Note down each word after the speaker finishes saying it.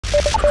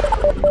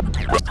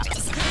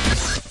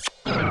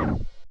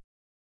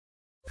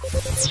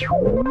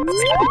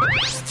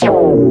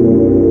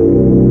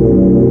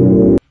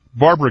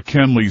Barbara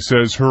Kenley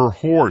says her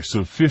horse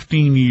of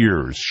 15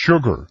 years,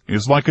 Sugar,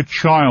 is like a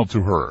child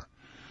to her.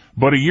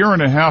 But a year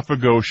and a half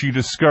ago, she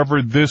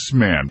discovered this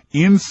man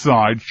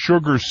inside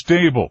Sugar's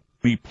stable.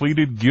 He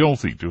pleaded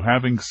guilty to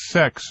having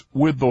sex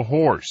with the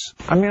horse.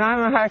 I mean, I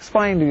don't know how to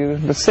explain to you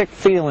the sick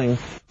feeling.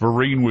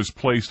 Vereen was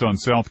placed on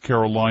South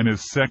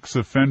Carolina's sex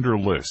offender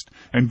list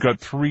and got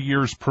 3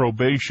 years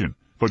probation.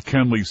 But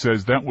Kenley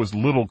says that was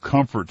little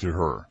comfort to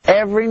her.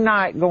 Every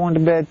night going to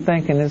bed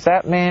thinking, is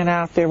that man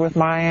out there with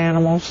my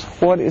animals?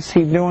 What is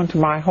he doing to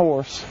my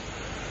horse?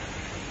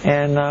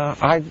 And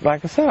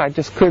like I said, I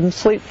just couldn't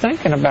sleep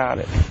thinking about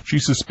it. She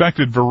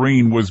suspected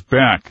Vereen was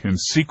back and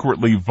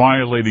secretly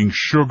violating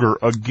Sugar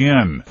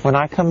again. When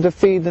I come to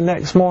feed the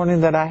next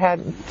morning that I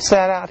hadn't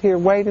sat out here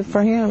waited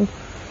for him,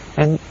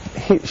 and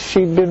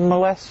she'd been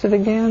molested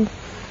again,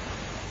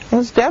 it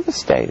was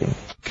devastating.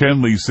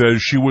 Kenley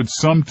says she would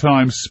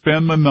sometimes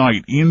spend the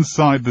night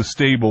inside the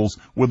stables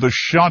with a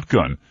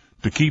shotgun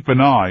to keep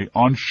an eye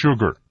on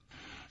Sugar.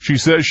 She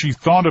says she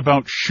thought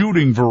about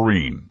shooting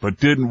Vereen, but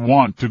didn't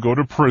want to go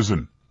to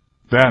prison.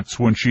 That's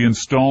when she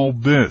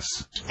installed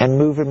this. And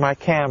moving my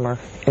camera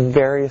in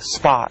various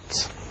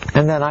spots.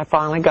 And then I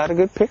finally got a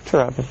good picture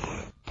of him.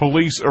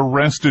 Police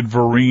arrested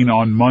Vereen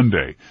on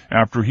Monday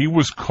after he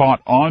was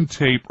caught on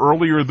tape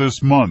earlier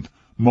this month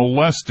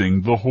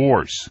molesting the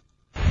horse.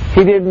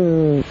 He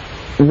didn't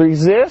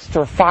resist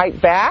or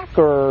fight back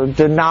or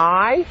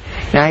deny.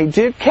 Now, he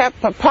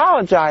kept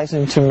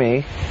apologizing to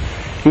me.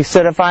 He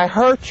said, if I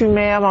hurt you,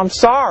 ma'am, I'm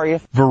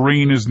sorry.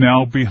 Vereen is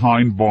now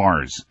behind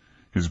bars.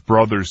 His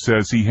brother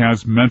says he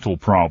has mental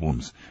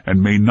problems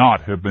and may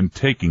not have been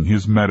taking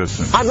his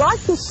medicine. I'd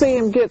like to see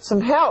him get some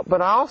help,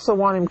 but I also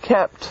want him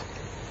kept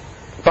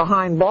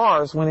behind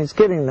bars when he's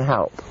getting the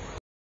help.